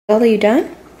Are you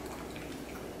done?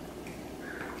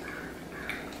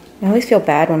 I always feel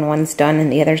bad when one's done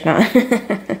and the other's not.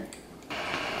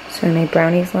 So I made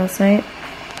brownies last night.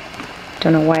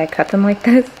 Don't know why I cut them like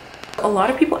this. A lot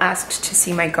of people asked to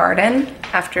see my garden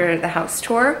after the house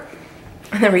tour.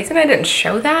 And the reason I didn't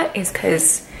show that is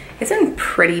because it's in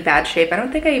pretty bad shape. I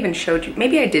don't think I even showed you,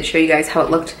 maybe I did show you guys how it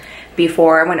looked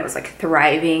before when it was like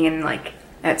thriving and like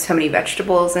I had so many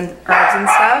vegetables and herbs and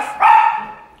stuff.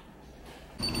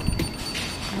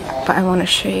 But I want to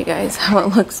show you guys how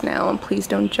it looks now, and please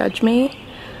don't judge me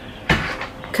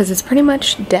because it's pretty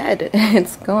much dead.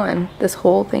 It's gone. This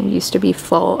whole thing used to be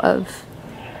full of,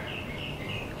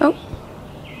 oh,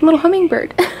 little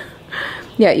hummingbird.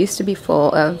 Yeah, it used to be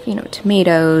full of, you know,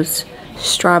 tomatoes,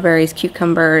 strawberries,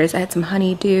 cucumbers. I had some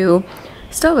honeydew.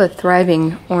 Still have a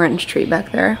thriving orange tree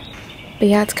back there. But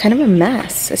yeah, it's kind of a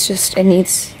mess. It's just, it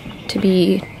needs to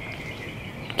be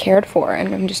cared for,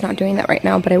 and I'm just not doing that right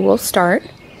now, but I will start.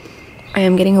 I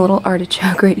am getting a little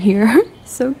artichoke right here.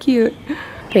 So cute.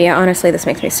 But yeah, honestly, this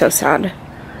makes me so sad.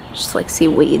 Just like see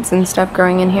weeds and stuff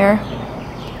growing in here.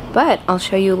 But I'll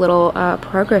show you a little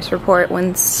progress report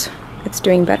once it's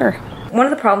doing better. One of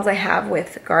the problems I have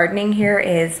with gardening here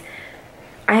is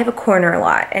I have a corner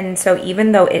lot, and so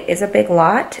even though it is a big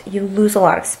lot, you lose a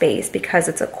lot of space because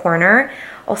it's a corner.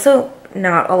 Also,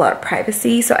 not a lot of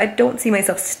privacy, so I don't see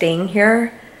myself staying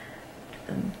here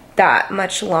that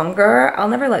much longer. I'll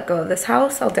never let go of this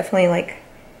house. I'll definitely like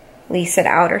lease it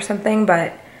out or something,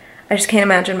 but I just can't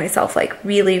imagine myself like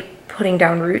really putting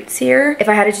down roots here. If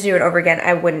I had to do it over again,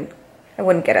 I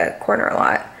wouldn't get a corner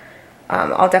lot.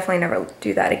 I'll definitely never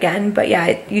do that again, but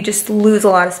yeah, you just lose a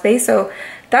lot of space. So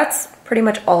that's pretty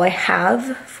much all I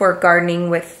have for gardening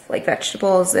with like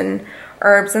vegetables and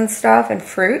herbs and stuff and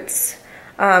fruits.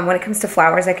 When it comes to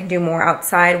flowers, I can do more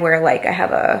outside where like I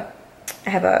have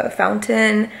a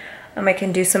fountain. I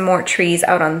can do some more trees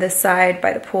out on this side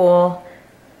by the pool.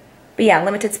 But yeah,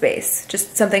 limited space.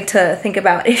 Just something to think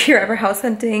about if you're ever house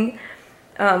hunting.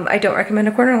 I don't recommend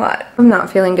a corner lot. I'm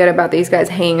not feeling good about these guys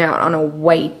hanging out on a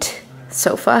white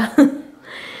sofa.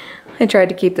 I tried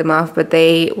to keep them off, but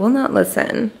they will not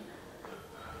listen.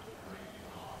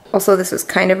 Also, this is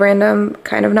kind of random,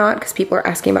 kind of not, because people are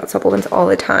asking about supplements all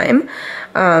the time.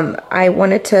 I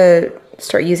wanted to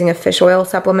start using a fish oil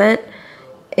supplement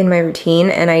in my routine,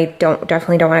 and I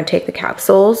definitely don't want to take the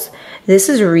capsules. This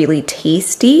is really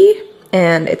tasty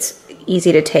and it's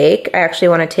easy to take. I actually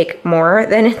want to take more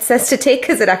than it says to take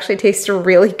because it actually tastes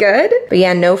really good. But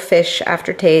yeah, no fish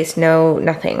aftertaste, no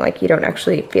nothing. Like you don't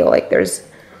actually feel like there's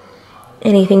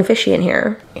anything fishy in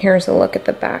here. Here's a look at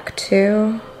the back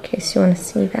too, in case you want to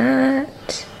see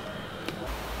that.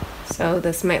 So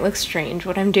this might look strange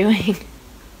what I'm doing.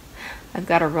 I've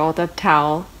got a rolled up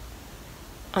towel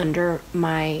under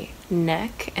my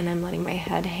neck and I'm letting my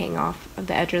head hang off of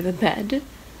the edge of the bed.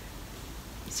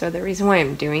 So the reason why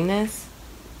I'm doing this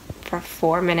for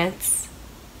 4 minutes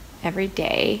every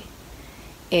day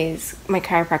is my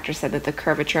chiropractor said that the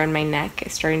curvature in my neck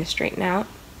is starting to straighten out.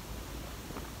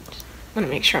 Just want to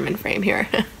make sure I'm in frame here.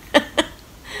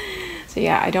 So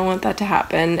yeah, I don't want that to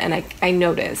happen, and I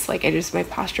notice like my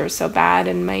posture is so bad,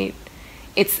 and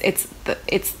it's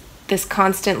this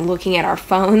constant looking at our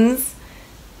phones.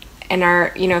 And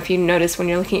you know, if you notice when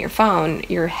you're looking at your phone,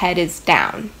 your head is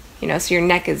down, you know, so your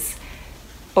neck is,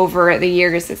 over the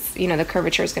years, it's, you know, the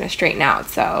curvature is going to straighten out.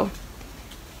 So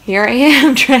here I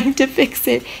am trying to fix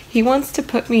it. He wants to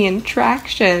put me in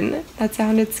traction. That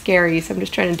sounded scary, so I'm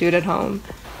just trying to do it at home.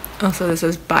 Also, this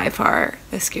is by far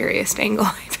the scariest angle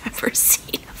I've ever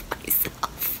seen of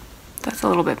myself. That's a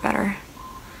little bit better.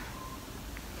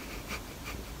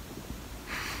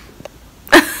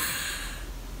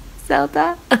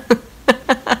 Zelda.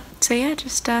 So yeah,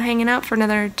 just hanging out for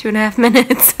another 2.5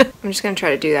 minutes. I'm just gonna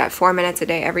try to do that 4 minutes a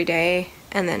day every day,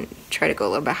 and then try to go a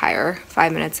little bit higher,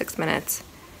 5 minutes, 6 minutes.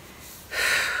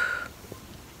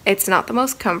 It's not the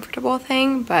most comfortable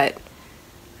thing, but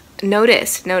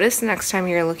notice the next time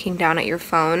you're looking down at your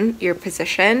phone, your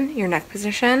position, your neck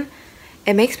position.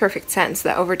 It makes perfect sense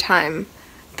that over time,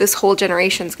 this whole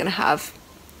generation's gonna have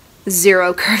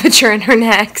zero curvature in her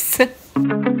necks.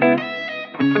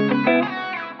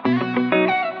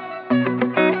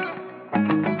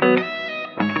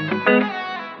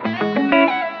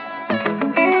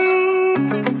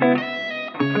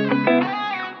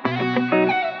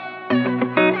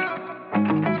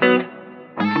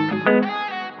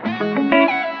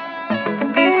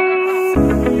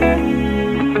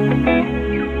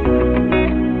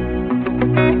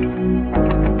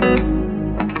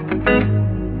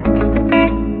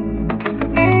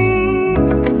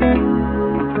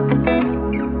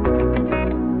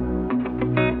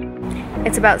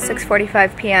 about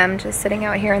 6:45 p.m. just sitting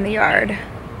out here in the yard,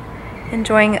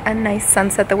 enjoying a nice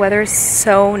sunset. The weather is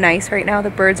so nice right now. The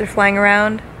birds are flying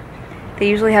around. They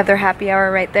usually have their happy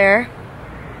hour right there.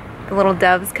 The little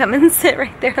doves come and sit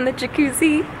right there on the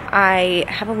jacuzzi. I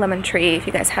have a lemon tree if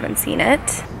you guys haven't seen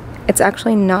it. It's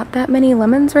actually not that many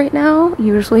lemons right now.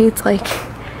 Usually it's like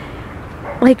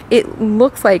it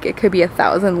looks like it could be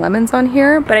 1,000 lemons on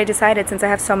here, but I decided since I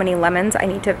have so many lemons, I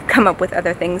need to come up with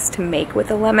other things to make with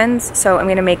the lemons. So I'm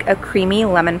gonna make a creamy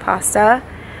lemon pasta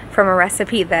from a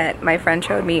recipe that my friend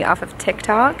showed me off of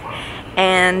TikTok,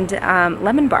 and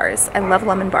lemon bars. I love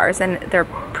lemon bars and they're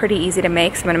pretty easy to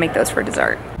make, so I'm gonna make those for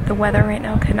dessert. The weather right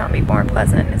now could not be more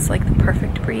pleasant. It's like the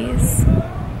perfect breeze.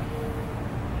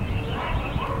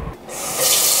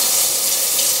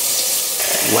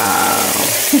 Wow.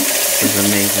 This is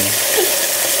amazing.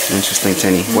 Interesting,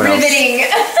 Teni. What Riveting.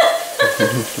 else?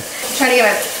 I'm trying to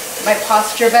get my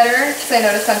posture better because I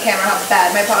noticed on camera how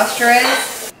bad my posture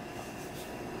is.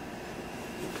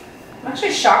 I'm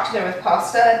actually shocked there was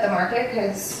pasta at the market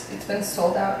because it's been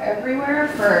sold out everywhere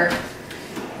for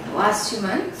the last 2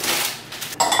 months.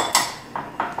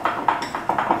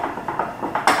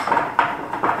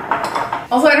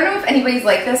 Also, I don't know if anybody's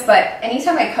like this, but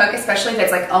anytime I cook, especially if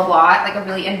it's like a lot, like a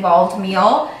really involved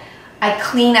meal, I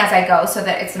clean as I go so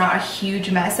that it's not a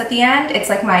huge mess at the end. It's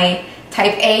like my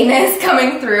type A-ness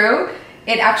coming through.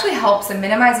 It actually helps and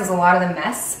minimizes a lot of the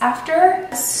mess after.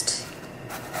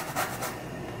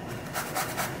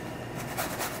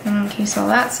 Can you smell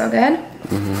that? So good.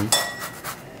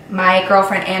 Mm-hmm. My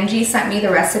girlfriend Angie sent me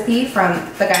the recipe from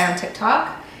the guy on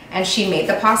TikTok, and she made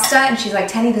the pasta, and she's like,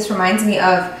 Teni, this reminds me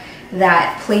of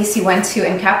that place you went to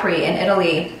in Capri in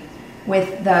Italy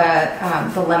with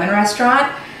the lemon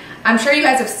restaurant. I'm sure you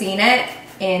guys have seen it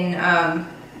in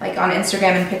like on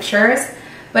Instagram and pictures,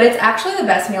 but it's actually the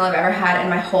best meal I've ever had in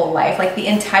my whole life. Like the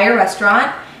entire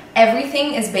restaurant,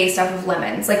 everything is based off of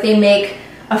lemons. Like they make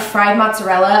a fried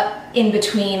mozzarella in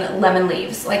between lemon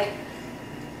leaves. Like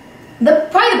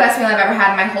probably the best meal I've ever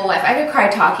had in my whole life. I could cry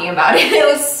talking about it. It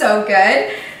was so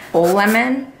good. Whole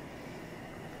lemon.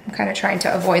 I'm kind of trying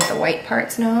to avoid the white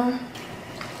parts now.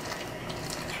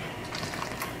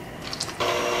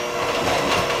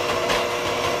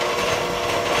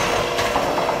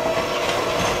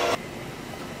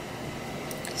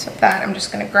 So that I'm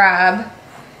just gonna grab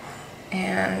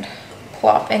and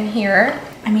plop in here.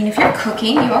 I mean, if you're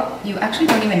cooking, you actually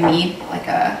don't even need like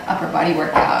a upper body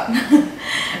workout,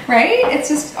 right? It's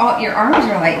just all your arms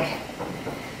are like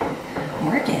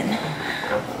working.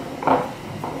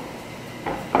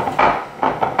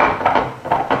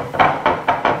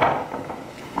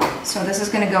 So this is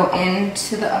gonna go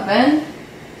into the oven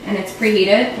and it's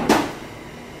preheated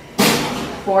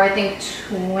for I think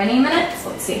 20 minutes.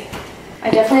 Let's see. I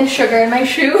definitely have sugar in my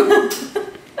shoe.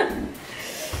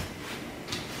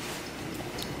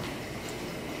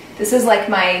 This is like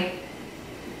my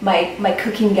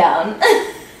cooking gown.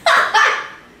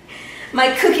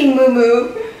 My cooking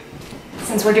moo-moo.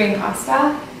 Since we're doing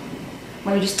pasta,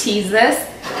 let me just tease this.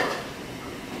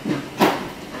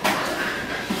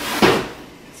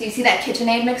 So you see that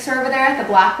KitchenAid mixer over there, the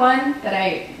black one that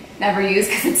I never use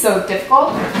because it's so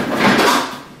difficult?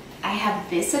 I have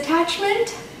this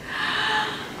attachment.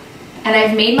 And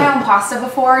I've made my own pasta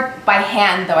before by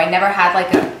hand, though. I never had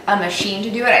like a machine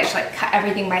to do it. I just like cut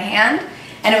everything by hand.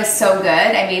 And it was so good.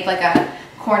 I made like a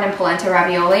corn and polenta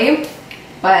ravioli.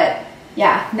 But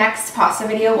yeah, next pasta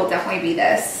video will definitely be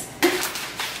this.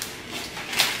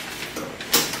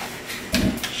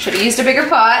 Should have used a bigger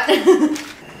pot.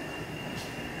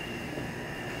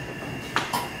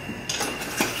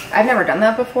 I've never done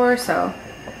that before, so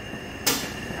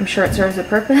I'm sure it serves a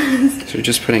purpose. So you're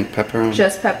just putting pepper on?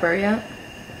 Just pepper, yeah.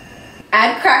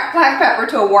 Add cracked black pepper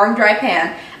to a warm, dry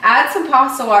pan. Add some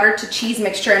pasta water to cheese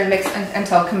mixture and mix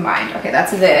until combined. Okay,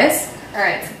 that's this. All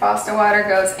right, so pasta water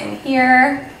goes in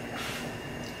here.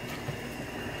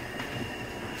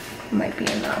 Might be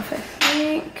enough, I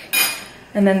think.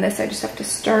 And then this I just have to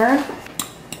stir.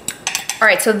 All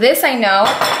right, so this I know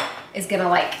is gonna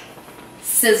like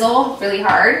sizzle really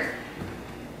hard.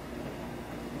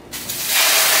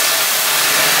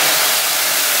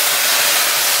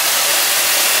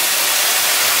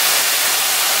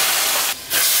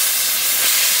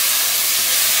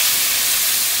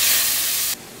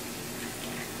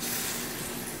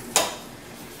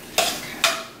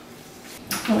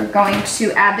 We're going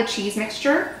to add the cheese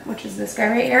mixture, which is this guy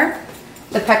right here.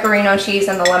 The pecorino cheese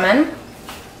and the lemon.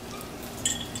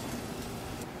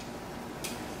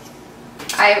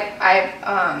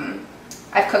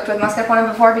 I've cooked with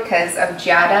mascarpone before because of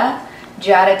Giada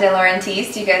De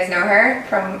Laurentiis. Do you guys know her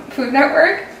from Food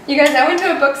Network? You guys, I went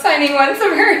to a book signing once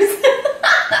of hers.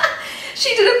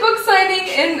 She did a book signing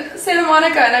in Santa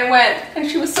Monica and I went, and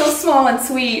she was so small and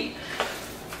sweet.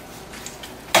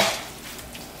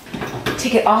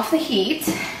 Take it off the heat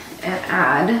and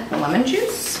add the lemon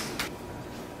juice.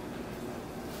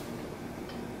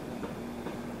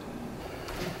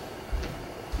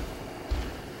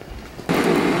 Put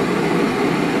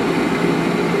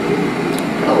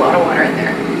a lot of water in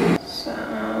there. So,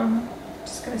 I'm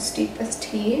just gonna steep this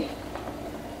tea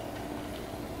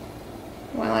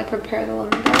while I prepare the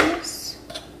lemon bars.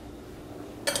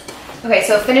 Okay,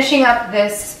 so finishing up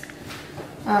this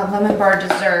lemon bar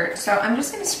dessert. So I'm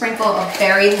just gonna sprinkle a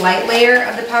very light layer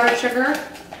of the powdered sugar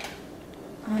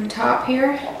on top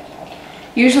here.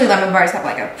 Usually lemon bars have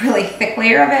like a really thick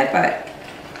layer of it, but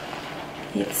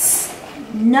it's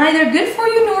neither good for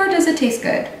you nor does it taste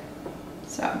good.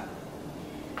 So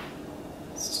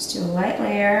let's just do a light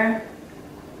layer.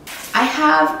 I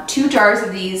have 2 jars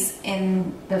of these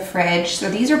in the fridge. So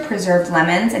these are preserved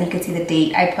lemons, and you can see the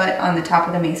date I put on the top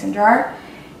of the mason jar.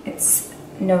 It's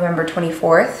November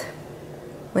 24th,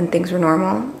 when things were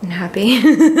normal and happy.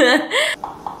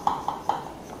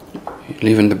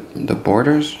 Leaving the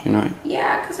borders, you know?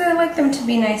 Yeah, because I like them to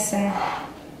be nice and,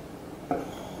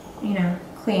 you know,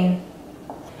 clean.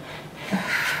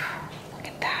 Look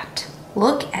at that.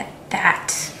 Look at that.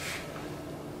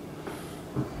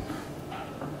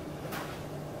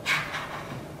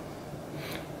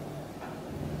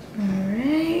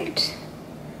 Alright.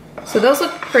 So those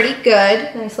look pretty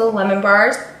good. Nice little lemon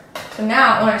bars. So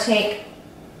now I want to take...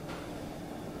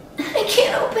 I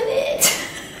can't open it.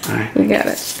 Alright. You got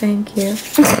it. Thank you.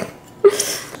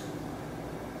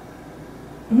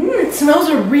 It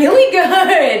smells really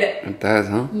good. It does,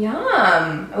 huh?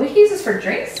 Yum. We can use this for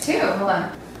drinks too. Hold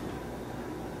on.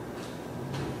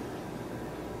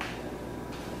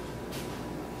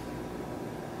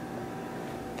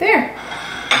 There.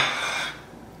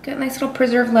 Got nice little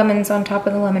preserved lemons on top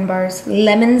of the lemon bars.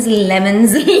 Lemons,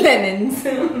 lemons, lemons.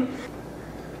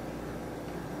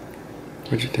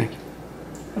 What'd you think?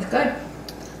 It's good.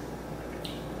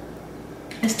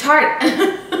 It's tart.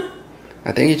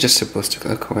 I think you're just supposed to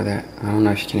cook with it. I don't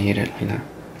know if you can eat it, you know.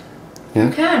 Yeah?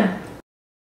 You can.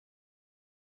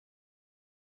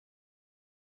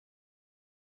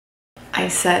 I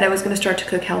said I was going to start to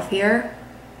cook healthier.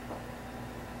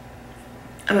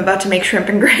 I'm about to make shrimp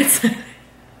and grits.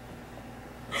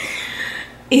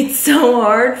 It's so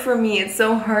hard for me. It's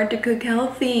so hard to cook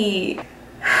healthy.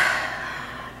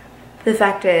 The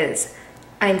fact is,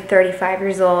 I'm 35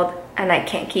 years old and I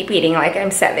can't keep eating like I'm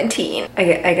 17.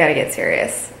 I gotta get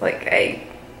serious. Like,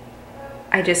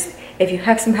 I just, if you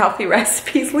have some healthy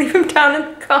recipes, leave them down in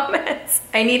the comments.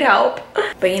 I need help.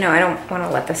 But you know, I don't want to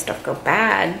let this stuff go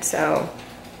bad, so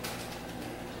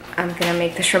I'm gonna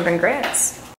make the shrimp and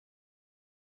grits.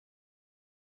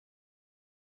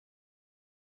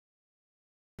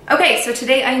 Okay, so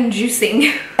today I'm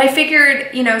juicing. I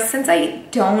figured, you know, since I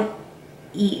don't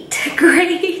eat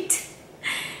great,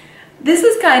 this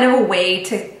is kind of a way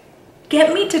to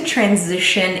get me to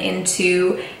transition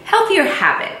into healthier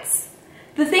habits.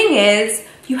 The thing is,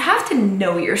 you have to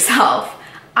know yourself.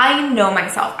 I know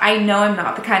myself. I know I'm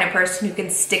not the kind of person who can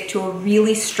stick to a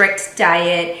really strict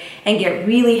diet and get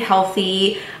really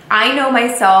healthy. I know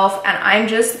myself, and I'm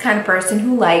just the kind of person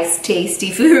who likes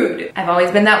tasty food. I've always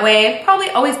been that way, probably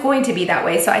always going to be that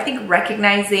way. So I think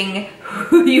recognizing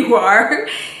who you are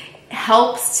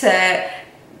helps to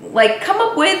like come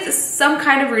up with some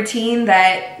kind of routine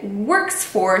that works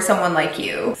for someone like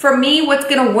you. For me, what's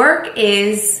gonna work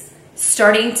is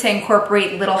starting to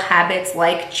incorporate little habits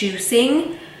like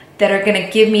juicing that are gonna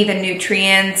give me the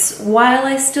nutrients while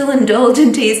I still indulge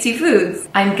in tasty foods.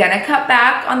 I'm gonna cut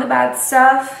back on the bad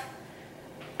stuff.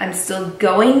 I'm still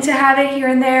going to have it here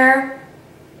and there,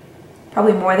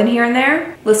 probably more than here and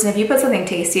there. Listen, if you put something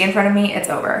tasty in front of me, it's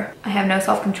over. I have no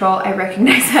self-control. I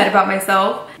recognize that about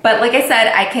myself. But like I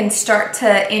said, I can start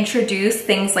to introduce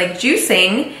things like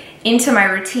juicing into my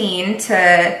routine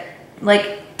to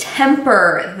like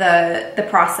temper the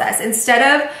process.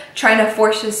 Instead of trying to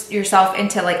force yourself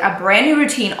into like a brand new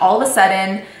routine all of a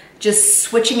sudden, just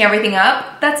switching everything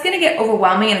up, that's gonna get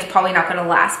overwhelming and it's probably not gonna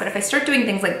last. But if I start doing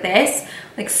things like this,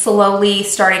 like slowly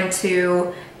starting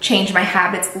to change my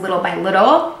habits little by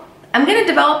little, I'm gonna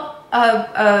develop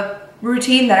a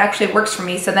routine that actually works for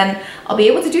me. So then I'll be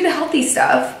able to do the healthy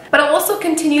stuff, but I'll also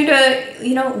continue to,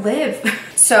 you know, live.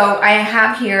 So I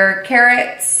have here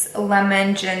carrots,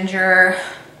 lemon, ginger,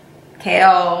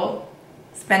 kale,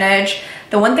 spinach.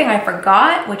 The one thing I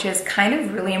forgot, which is kind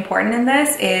of really important in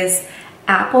this, is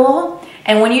apple.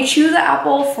 And when you choose the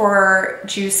apple for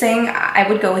juicing, I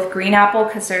would go with green apple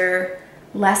because they're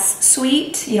less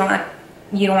sweet. You don't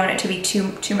want it to be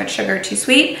too much sugar, too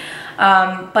sweet.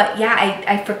 But yeah,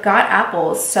 I forgot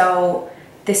apples, so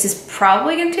this is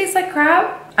probably gonna taste like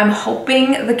crab. I'm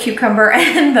hoping the cucumber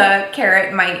and the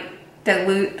carrot might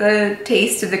dilute the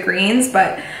taste of the greens,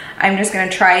 but I'm just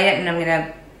gonna try it, and I'm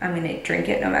gonna drink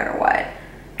it no matter what.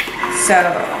 So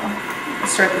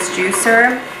let's start this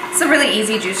juicer. It's a really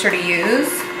easy juicer to use.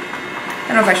 I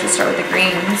don't know if I should start with the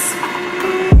greens.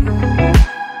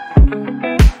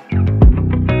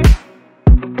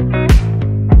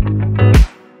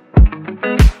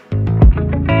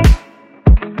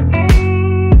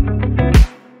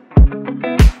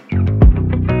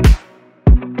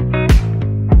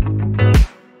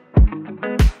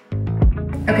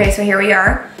 Okay, so here we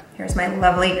are. Here's my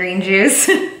lovely green juice.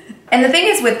 And the thing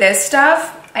is with this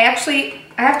stuff, I have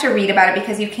to read about it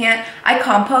because I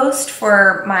compost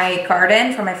for my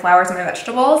garden, for my flowers and my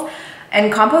vegetables.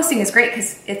 And composting is great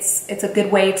because it's a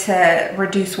good way to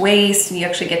reduce waste, and you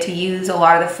actually get to use a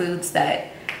lot of the foods that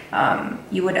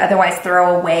you would otherwise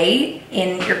throw away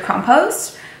in your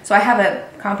compost. So I have a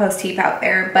compost heap out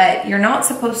there, but you're not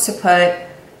supposed to put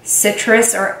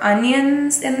citrus or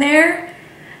onions in there.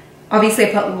 Obviously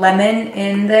I put lemon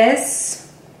in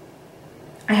this.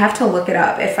 I have to look it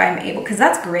up if I'm able, because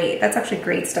that's great. That's actually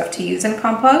great stuff to use in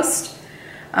compost.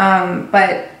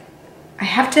 But I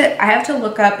have to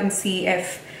look up and see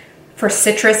if for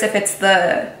citrus, if it's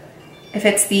the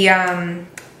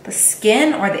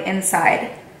skin or the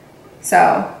inside.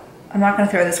 So I'm not gonna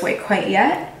throw this away quite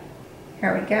yet.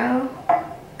 Here we go.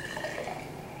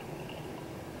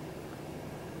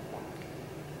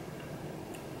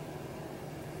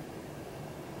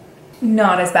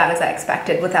 Not as bad as I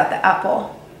expected without the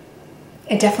apple.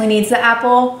 It definitely needs the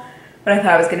apple, but I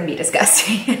thought it was gonna be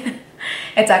disgusting.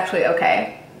 It's actually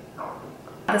okay.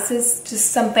 This is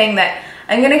just something that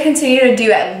I'm gonna continue to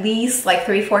do at least like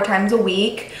 3-4 times a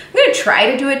week. I'm gonna try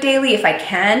to do it daily if I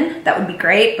can. That would be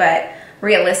great, but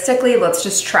realistically, let's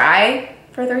just try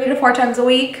for 3 to 4 times a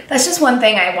week. That's just one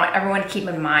thing I want everyone to keep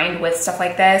in mind with stuff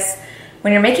like this.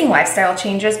 When you're making lifestyle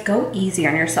changes, go easy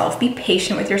on yourself. Be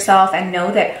patient with yourself and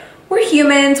know that we're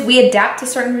humans, we adapt to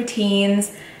certain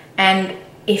routines, and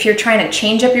if you're trying to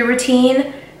change up your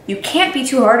routine, you can't be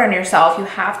too hard on yourself. You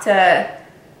have to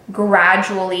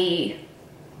gradually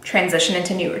transition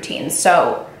into new routines.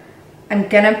 So I'm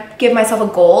gonna give myself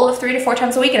a goal of 3 to 4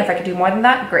 times a week, and if I could do more than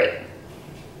that, great.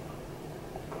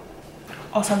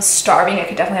 Also, I'm starving. I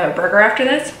could definitely have a burger after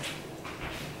this.